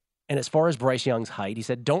 And as far as Bryce Young's height, he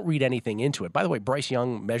said, don't read anything into it. By the way, Bryce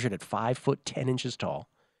Young measured at 5 foot 10 inches tall.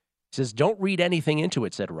 He says, don't read anything into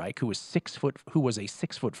it, said Reich, who was a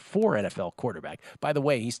 6'4" NFL quarterback. By the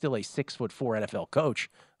way, he's still a 6'4" NFL coach,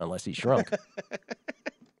 unless he shrunk.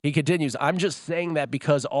 He continues, I'm just saying that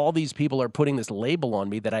because all these people are putting this label on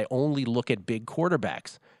me that I only look at big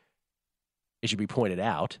quarterbacks. It should be pointed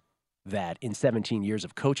out that in 17 years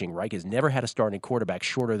of coaching, Reich has never had a starting quarterback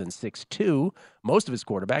shorter than 6'2". Most of his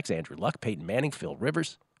quarterbacks, Andrew Luck, Peyton Manning, Phillip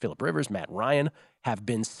Rivers, Matt Ryan, have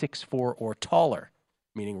been 6'4" or taller,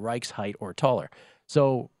 meaning Reich's height or taller.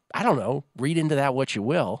 So, I don't know. Read into that what you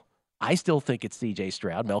will. I still think it's C.J.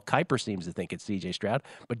 Stroud. Mel Kiper seems to think it's C.J. Stroud.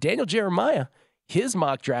 But Daniel Jeremiah, his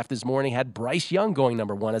mock draft this morning had Bryce Young going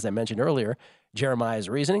number 1, as I mentioned earlier. Jeremiah's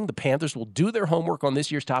reasoning, the Panthers will do their homework on this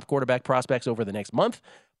year's top quarterback prospects over the next month,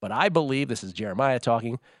 but I believe, this is Jeremiah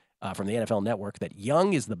talking from the NFL Network, that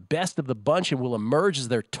Young is the best of the bunch and will emerge as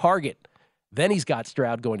their target. Then he's got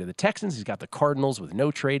Stroud going to the Texans. He's got the Cardinals with no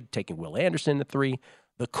trade, taking Will Anderson at 3.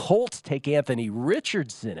 The Colts take Anthony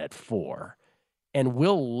Richardson at 4. And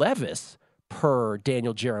Will Levis, per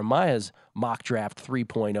Daniel Jeremiah's mock draft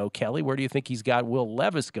 3.0, Kelly, where do you think he's got Will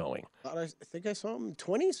Levis going? I think I saw him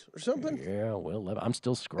 20s or something. Yeah, Will Levis. I'm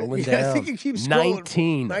still scrolling down. I think he keeps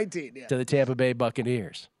scrolling. 19 yeah. to the Tampa Bay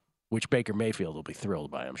Buccaneers, which Baker Mayfield will be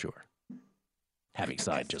thrilled by, I'm sure. Having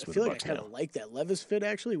signed just with the Bucs I feel like I kind of like that Levis fit,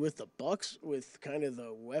 actually, with the Bucs, with kind of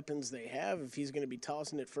the weapons they have, if he's going to be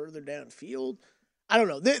tossing it further downfield. I don't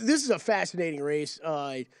know. This is a fascinating race.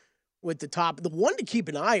 with the top. The one to keep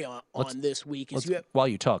an eye on this week is while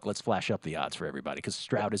you talk, let's flash up the odds for everybody because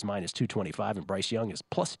Stroud is minus 225 and Bryce Young is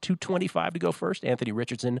plus 225 to go first. Anthony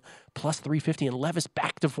Richardson plus 350 and Levis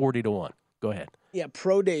back to 40 to 1. Go ahead. Yeah,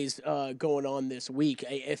 pro days going on this week.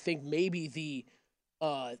 I think maybe the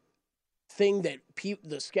thing that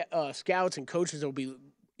the scouts and coaches will be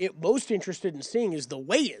most interested in seeing is the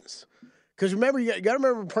weigh-ins. Because remember, you got to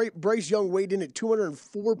remember Bryce Young weighed in at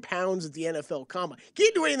 204 pounds at the NFL Combine.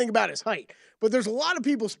 Can't do anything about his height. But there's a lot of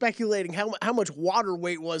people speculating how much water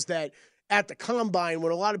weight was that at the Combine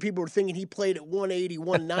when a lot of people were thinking he played at 180,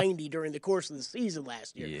 190 during the course of the season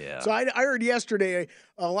last year. Yeah. So I heard yesterday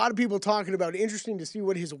a lot of people talking about interesting to see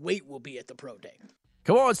what his weight will be at the pro day.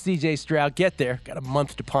 Come on, C.J. Stroud, get there. Got a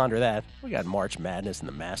month to ponder that. We got March Madness and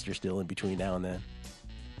the Masters still in between now and then.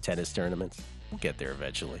 Tennis tournaments. We'll get there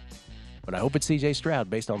eventually. But I hope it's C.J. Stroud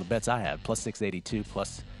based on the bets I have. Plus 682,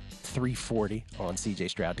 plus 340 on C.J.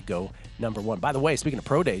 Stroud to go number one. By the way, speaking of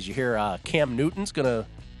pro days, you hear Cam Newton's going to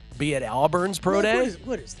be at Auburn's pro day?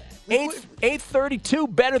 What is that? 832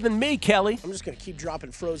 better than me, Kelly. I'm just going to keep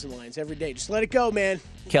dropping frozen lines every day. Just let it go, man.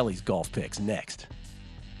 Kelly's golf picks next.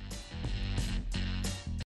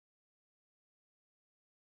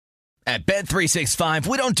 At Bet365,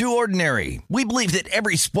 we don't do ordinary. We believe that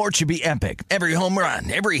every sport should be epic. Every home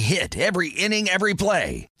run, every hit, every inning, every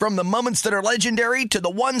play. From the moments that are legendary to the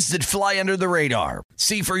ones that fly under the radar.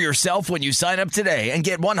 See for yourself when you sign up today and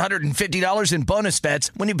get $150 in bonus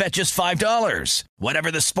bets when you bet just $5. Whatever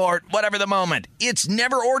the sport, whatever the moment, it's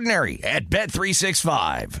never ordinary at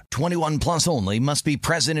Bet365. 21 plus only. Must be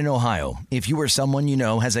present in Ohio. If you or someone you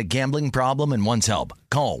know has a gambling problem and wants help,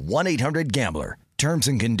 call 1-800-GAMBLER. Terms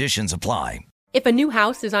and conditions apply. If a new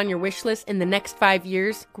house is on your wish list in the next 5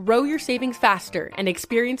 years, grow your savings faster and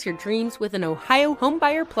experience your dreams with an Ohio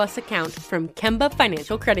Homebuyer Plus account from Kemba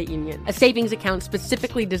Financial Credit Union. A savings account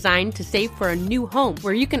specifically designed to save for a new home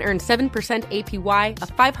where you can earn 7% APY,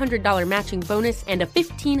 a $500 matching bonus, and a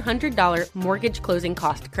 $1,500 mortgage closing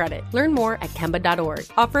cost credit. Learn more at Kemba.org.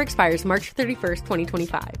 Offer expires March 31st,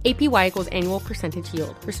 2025. APY equals annual percentage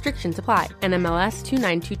yield. Restrictions apply. NMLS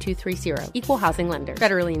 292230. Equal housing lender.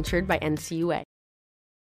 Federally insured by NCUA.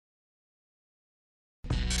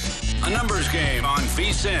 A numbers game on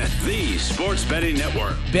VSiN, the sports betting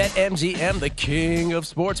network. BetMGM, the king of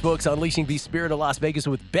sportsbooks, unleashing the spirit of Las Vegas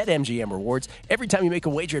with BetMGM rewards. Every time you make a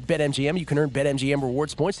wager at BetMGM, you can earn BetMGM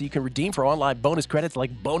rewards points that you can redeem for online bonus credits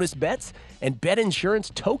like bonus bets and bet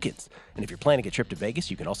insurance tokens. And if you're planning a trip to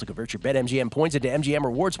Vegas, you can also convert your BetMGM points into MGM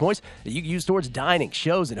rewards points that you can use towards dining,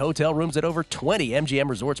 shows, and hotel rooms at over 20 MGM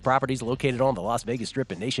Resorts properties located on the Las Vegas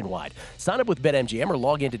Strip and nationwide. Sign up with BetMGM or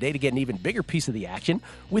log in today to get an even bigger piece of the action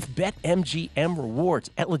with BetMGM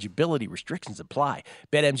rewards. Eligibility restrictions apply.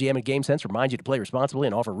 BetMGM and GameSense remind you to play responsibly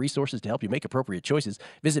and offer resources to help you make appropriate choices.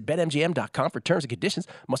 Visit BetMGM.com for terms and conditions.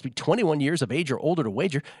 Must be 21 years of age or older to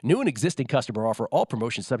wager. New and existing customer offer. All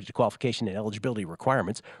promotions subject to qualification and eligibility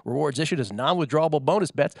requirements. Rewards issued as non-withdrawable bonus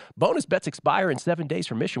bets. Bonus bets expire in 7 days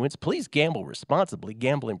from issuance. Please gamble responsibly.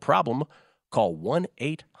 Gambling problem? Call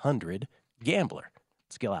 1-800-GAMBLER.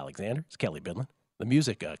 It's Gil Alexander. It's Kelly Bidlin. The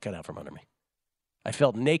music cut out from under me. I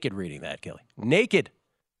felt naked reading that, Kelly. Naked.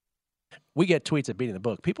 We get tweets at Beating the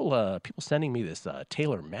Book. People sending me this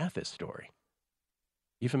Taylor Mathis story.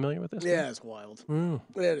 You familiar with this? Yeah, it's wild.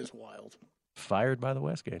 That is wild. Fired by the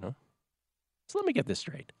Westgate, huh? So let me get this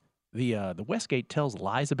straight. The Westgate tells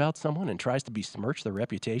lies about someone and tries to besmirch their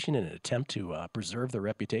reputation in an attempt to preserve their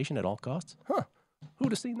reputation at all costs? Huh.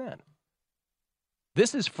 Who'd have seen that?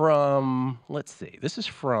 This is from, let's see, this is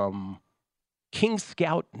from King's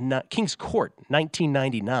Court,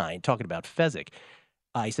 1999, talking about Fezzik.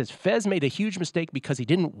 He says, Fez made a huge mistake because he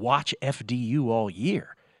didn't watch FDU all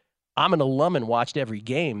year. I'm an alum and watched every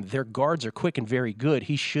game. Their guards are quick and very good.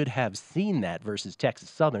 He should have seen that versus Texas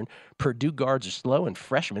Southern. Purdue guards are slow and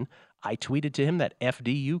freshmen. I tweeted to him that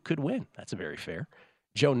FDU could win. That's very fair.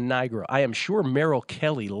 Joe Nigro, I am sure Merrill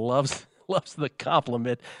Kelly loves the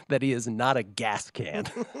compliment that he is not a gas can.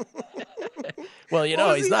 Well, you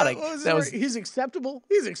know, he's not a... He's acceptable?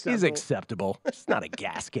 He's acceptable. He's acceptable. It's not a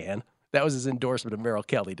gas can. That was his endorsement of Merrill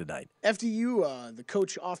Kelly tonight. FDU, the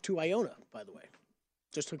coach off to Iona, by the way.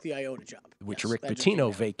 Just took the Iona job. Which Rick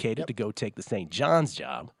Pitino vacated to go take the St. John's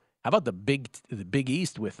job. How about the Big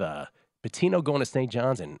East with Pitino going to St.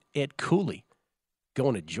 John's and Ed Cooley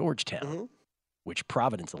going to Georgetown, which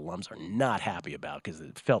Providence alums are not happy about because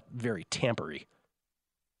it felt very tampery.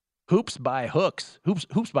 Hoops by Hoots,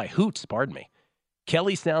 pardon me.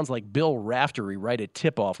 Kelly sounds like Bill Raftery right at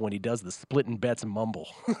tip-off when he does the splitting bets mumble.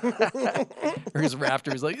 Or his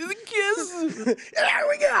Raftery's like, the kiss. There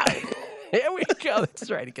we go. Here we go. That's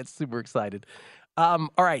right. He gets super excited. All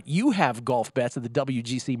right, you have golf bets at the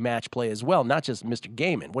WGC Match Play as well, not just Mr.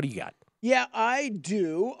 Gaiman. What do you got? Yeah, I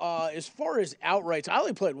do. As far as outrights, I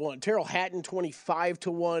only played one. Terrell Hatton,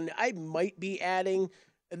 25-1. I might be adding.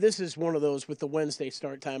 This is one of those with the Wednesday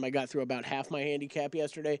start time. I got through about half my handicap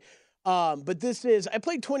yesterday. But this is, I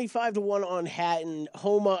played 25-1 on Hatton.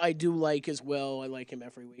 Homa, I do like as well. I like him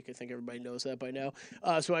every week. I think everybody knows that by now.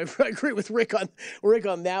 So I agree with Rick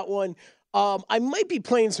on that one. I might be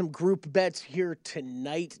playing some group bets here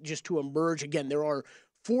tonight just to emerge. Again, there are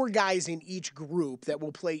 4 guys in each group that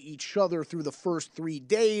will play each other through the first 3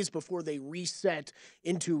 days before they reset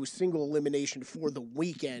into single elimination for the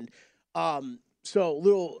weekend.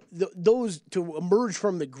 So those to emerge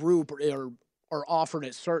from the group are offered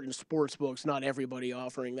at certain sports books, not everybody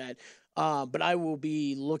offering that. But I will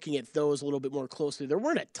be looking at those a little bit more closely. There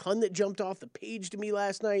weren't a ton that jumped off the page to me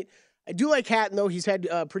last night. I do like Hatton, though. He's had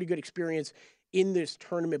pretty good experience in this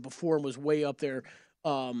tournament before and was way up there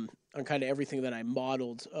on kind of everything that I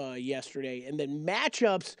modeled yesterday. And then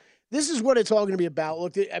matchups, this is what it's all going to be about.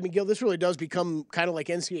 Look, I mean, Gil, this really does become kind of like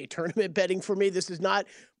NCAA tournament betting for me. This is not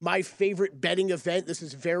my favorite betting event. This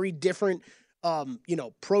is very different.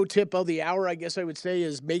 Pro tip of the hour, I guess I would say,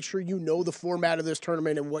 is make sure you know the format of this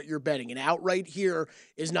tournament and what you're betting. An outright here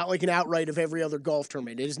is not like an outright of every other golf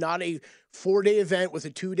tournament. It is not a 4-day event with a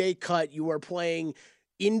 2-day cut. You are playing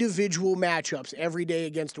individual matchups every day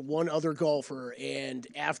against one other golfer. And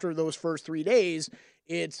after those first 3 days,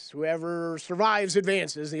 it's whoever survives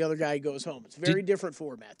advances. The other guy goes home. It's a very different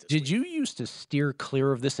format this week. Did you used to steer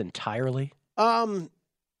clear of this entirely?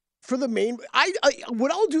 For the main,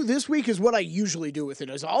 what I'll do this week is what I usually do with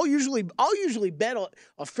it. Is I'll usually bet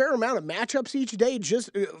a fair amount of matchups each day,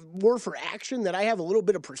 just more for action that I have a little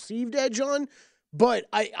bit of perceived edge on. But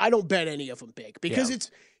I don't bet any of them big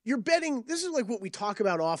because you're betting. This is like what we talk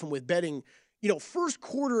about often with betting, first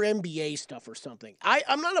quarter NBA stuff or something.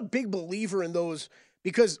 I'm not a big believer in those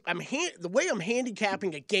because the way I'm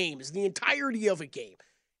handicapping a game is the entirety of a game,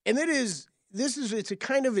 and it's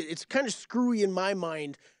kind of screwy in my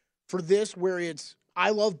mind. For this, where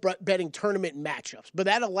I love betting tournament matchups, but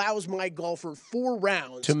that allows my golfer 4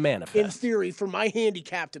 rounds to manifest. In theory, for my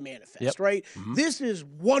handicap to manifest, right? Mm-hmm. This is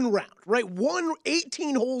 1 round, right?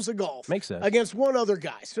 18 holes of golf. Makes sense. Against one other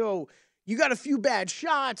guy. So you got a few bad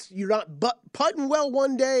shots. You're not putting well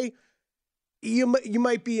one day. You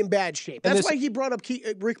might be in bad shape. That's why Rick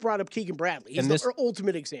brought up Keegan Bradley. He's the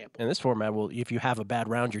ultimate example. In this format, if you have a bad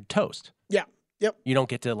round, you're toast. Yeah. Yep. You don't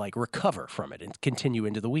get to recover from it and continue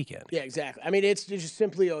into the weekend. Yeah, exactly. I mean, it's just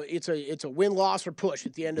simply it's a win, loss, or push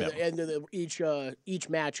at the end of each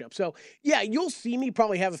matchup. So yeah, you'll see me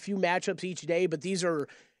probably have a few matchups each day, but these are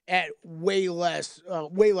at way less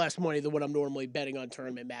money than what I'm normally betting on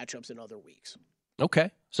tournament matchups in other weeks. Okay,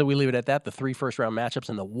 so we leave it at that. The 3 first-round matchups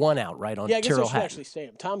and the 1 outright on Tyrrell Hatton. Yeah, I guess I should actually say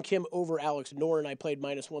them. Tom Kim over Alex Noren. I played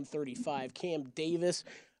 -135. Cam Davis.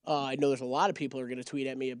 I know there's a lot of people who are going to tweet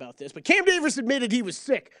at me about this, but Cam Davis admitted he was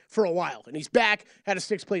sick for a while, and he's back, had a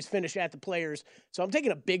 6th-place finish at the Players. So I'm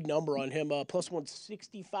taking a big number on him,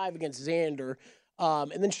 +165 against Xander.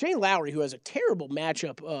 And then Shane Lowry, who has a terrible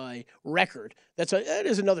matchup record. That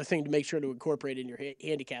is another thing to make sure to incorporate in your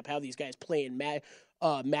handicap, how these guys play in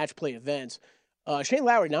match play events. Shane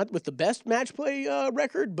Lowry, not with the best match play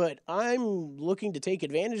record, but I'm looking to take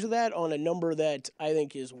advantage of that on a number that I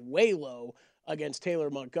think is way low against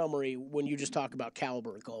Taylor Montgomery when you just talk about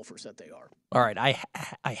caliber of golfers that they are. All right,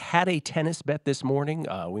 I had a tennis bet this morning.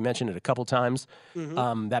 We mentioned it a couple times.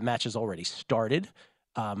 Mm-hmm. That match has already started.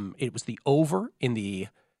 It was the over in the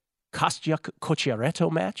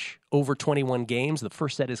Kostyuk-Cocchiaretto match, over 21 games. The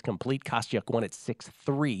first set is complete. Kostyuk won at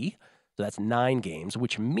 6-3, so that's 9 games,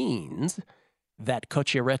 which means that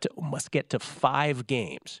Cocchiaretto must get to 5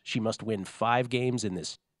 games. She must win 5 games in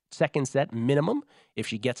this second set minimum. If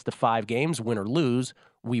she gets to 5 games, win or lose,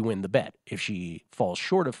 we win the bet. If she falls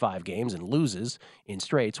short of 5 games and loses in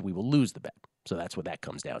straights, we will lose the bet. So that's what that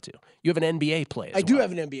comes down to. You have an NBA play as well. I do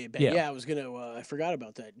have an NBA bet. Yeah, I was gonna. I forgot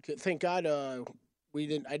about that. Thank God I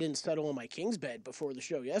didn't settle on my Kings bet before the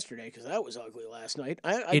show yesterday because that was ugly last night.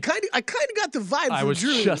 I kind of got the vibe from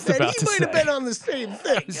Drew that he might have been on the same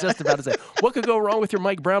thing. I was just about to say, what could go wrong with your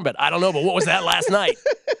Mike Brown bet? I don't know, but what was that last night?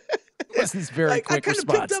 This is very quick response.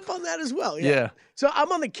 I kind of picked up on that as well. Yeah. So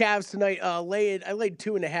I'm on the Cavs tonight. I laid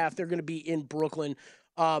 2.5. They're going to be in Brooklyn.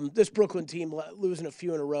 This Brooklyn team losing a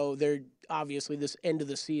few in a row. They're obviously this end of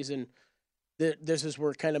the season. This is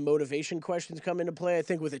where kind of motivation questions come into play. I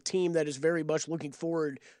think with a team that is very much looking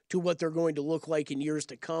forward to what they're going to look like in years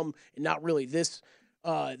to come, and not really this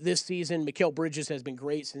season. Mikal Bridges has been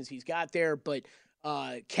great since he's got there, but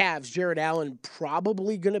Cavs, Jared Allen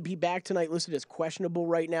probably going to be back tonight, listed as questionable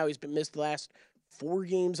right now. He's been missed the last 4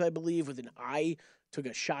 games, I believe, with an eye. Took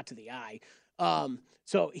a shot to the eye.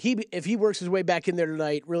 So if he works his way back in there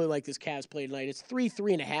tonight, really like this Cavs play tonight. It's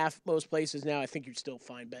 3.5 most places now. I think you're still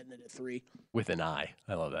fine betting it at 3. With an eye.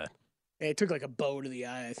 I love that. It took like a bow to the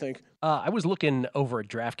eye, I think. I was looking over at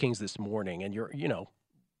DraftKings this morning, and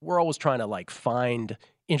we're always trying to like find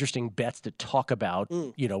interesting bets to talk about,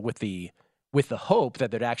 with the hope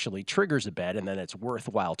that it actually triggers a bet and then it's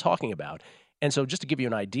worthwhile talking about. And so just to give you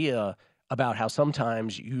an idea about how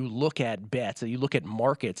sometimes you look at bets, you look at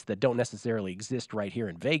markets that don't necessarily exist right here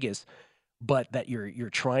in Vegas, but that you're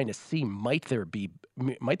trying to see might there be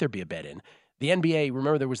a bet in. The NBA,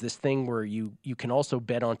 remember there was this thing where you can also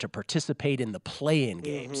bet on to participate in the play-in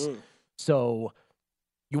games. Mm-hmm. So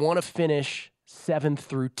you want to finish 7th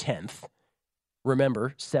through 10th.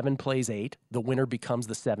 Remember, 7 plays 8. The winner becomes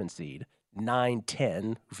the 7 seed. 9,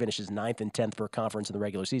 10, who finishes 9th and 10th for a conference in the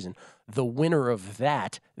regular season. The winner of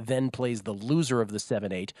that then plays the loser of the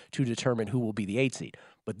 7-8 to determine who will be the 8 seed.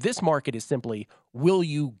 But this market is simply, will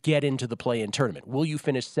you get into the play-in tournament? Will you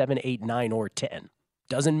finish 7, 8, 9, or 10?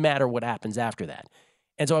 Doesn't matter what happens after that.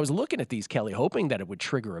 And so I was looking at these, Kelly, hoping that it would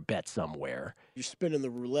trigger a bet somewhere. You're spinning the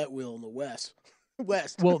roulette wheel in the West.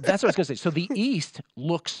 Well, that's what I was going to say. So the East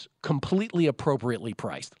looks completely appropriately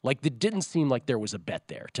priced. Like, it didn't seem like there was a bet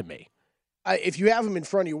there to me. If you have them in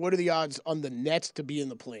front of you, what are the odds on the Nets to be in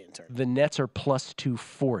the play-in tournament? The Nets are plus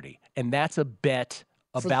 240, and that's a bet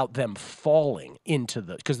about them falling into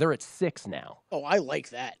because they're at 6 now. Oh, I like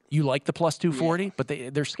that. You like the plus 240? Yeah. But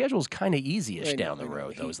their schedule's kind of easy-ish down the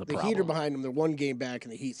road, though, is the problem. The Heat are behind them. They're 1 game back,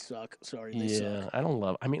 and the Heat suck. Sorry, they suck. I don't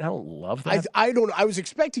love that. I was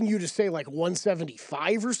expecting you to say like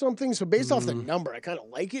 175 or something, so based off the number, I kind of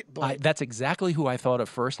like it. But that's exactly who I thought at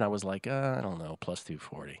first, and I was like, I don't know, plus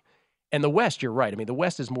 240. And the West, you're right. I mean, the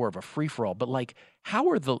West is more of a free-for-all. But, like,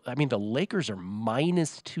 the Lakers are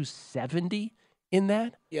minus 270 in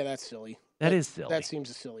that? Yeah, that's silly. That is silly. That seems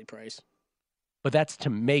a silly price. But that's to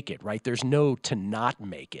make it, right? There's no to not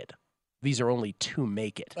make it. These are only to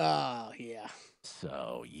make it. Oh, yeah.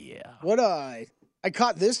 So, yeah. What I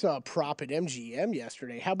caught this prop at MGM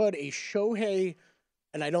yesterday. How about a Shohei,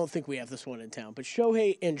 and I don't think we have this one in town, but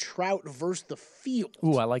Shohei and Trout versus the field.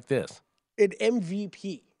 Ooh, I like this. An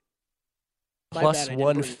MVP. Plus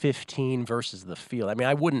 115 versus the field. I mean,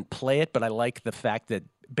 I wouldn't play it, but I like the fact that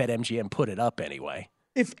BetMGM put it up anyway.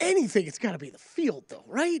 If anything, it's got to be the field, though,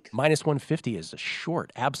 right? Minus 150 is a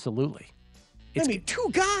short, absolutely. I mean,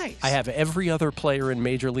 2 guys. I have every other player in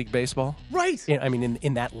Major League Baseball. Right.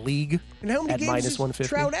 In that league. And how many at games minus does 150?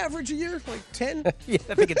 Trout average a year? Like 10? Yeah,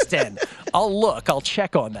 I think it's 10. I'll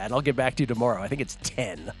check on that. I'll get back to you tomorrow. I think it's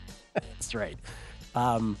 10. That's right.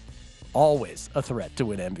 Always a threat to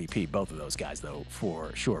win MVP, both of those guys, though,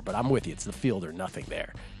 for sure. But I'm with you. It's the field or nothing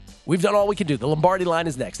there. We've done all we can do. The Lombardi Line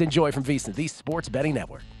is next. Enjoy from VSiN, the Sports Betting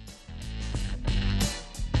Network.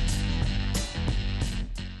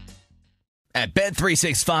 At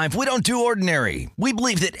Bet365, we don't do ordinary. We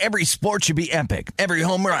believe that every sport should be epic. Every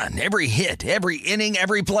home run, every hit, every inning,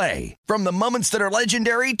 every play. From the moments that are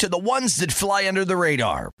legendary to the ones that fly under the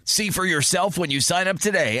radar. See for yourself when you sign up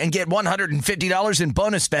today and get $150 in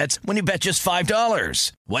bonus bets when you bet just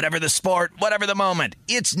 $5. Whatever the sport, whatever the moment,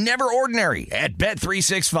 it's never ordinary at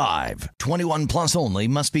Bet365. 21 plus only.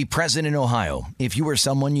 Must be present in Ohio. If you or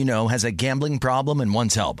someone you know has a gambling problem and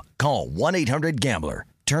wants help, call 1-800-GAMBLER.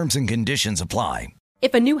 Terms and conditions apply.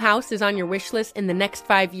 If a new house is on your wish list in the next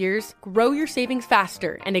 5 years, grow your savings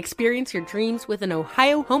faster and experience your dreams with an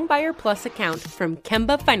Ohio Homebuyer Plus account from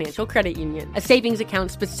Kemba Financial Credit Union. A savings account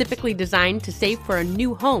specifically designed to save for a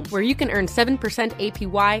new home where you can earn 7%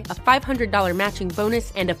 APY, a $500 matching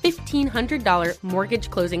bonus, and a $1,500 mortgage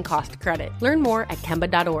closing cost credit. Learn more at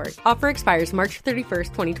Kemba.org. Offer expires March 31st,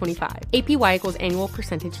 2025. APY equals annual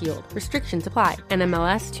percentage yield. Restrictions apply.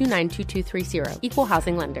 NMLS 292230. Equal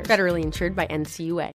housing lender. Federally insured by NCUA.